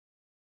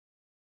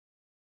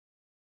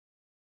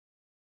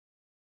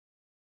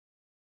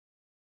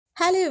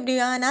Hello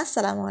everyone,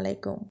 Assalamu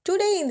alaikum.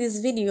 Today in this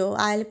video,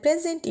 I'll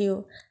present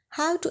you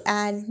how to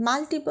add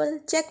multiple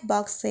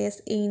checkboxes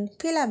in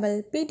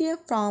Fillable PDF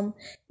Form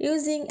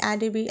using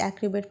Adobe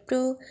Acrobat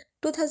Pro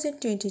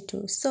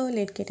 2022. So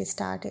let's get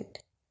started.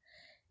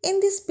 In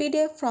this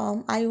PDF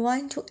form, I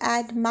want to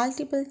add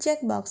multiple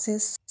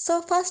checkboxes.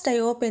 So first I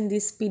open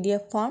this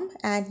PDF form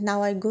and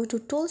now I go to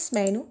Tools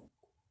menu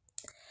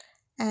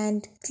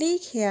and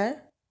click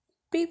here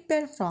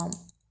Prepare Form.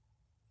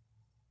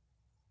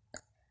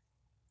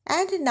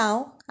 And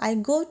now I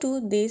go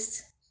to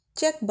this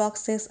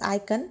checkboxes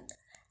icon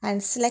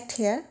and select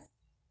here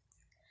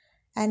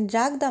and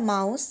drag the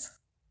mouse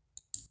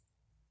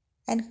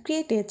and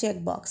create a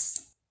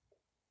checkbox.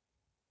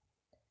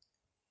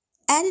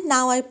 And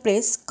now I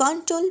press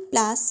Ctrl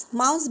plus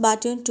mouse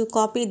button to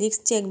copy this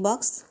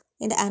checkbox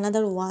in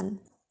another one.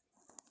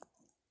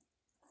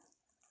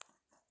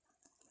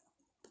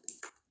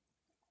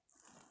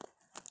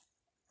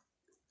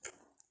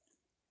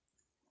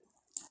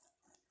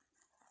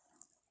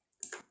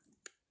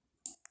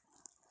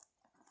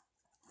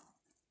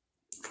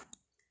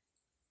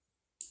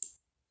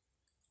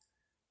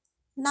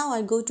 Now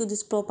I go to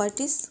this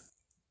properties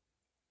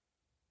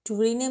to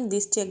rename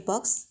this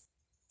checkbox.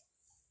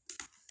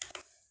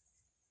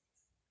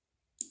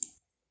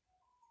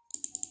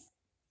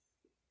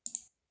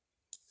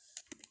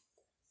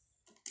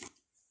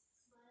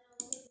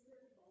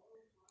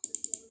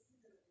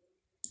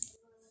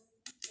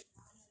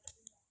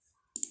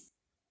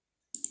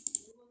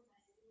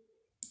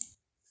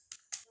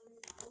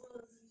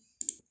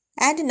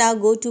 And now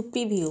go to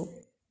preview.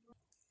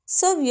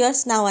 So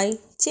viewers, now I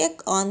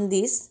check on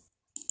these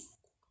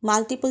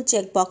multiple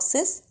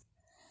checkboxes.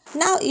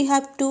 Now you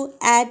have to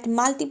add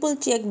multiple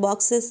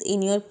checkboxes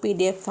in your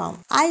PDF form.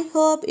 I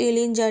hope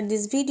you'll enjoy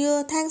this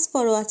video. Thanks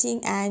for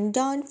watching and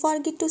don't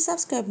forget to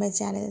subscribe my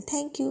channel.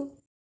 Thank you.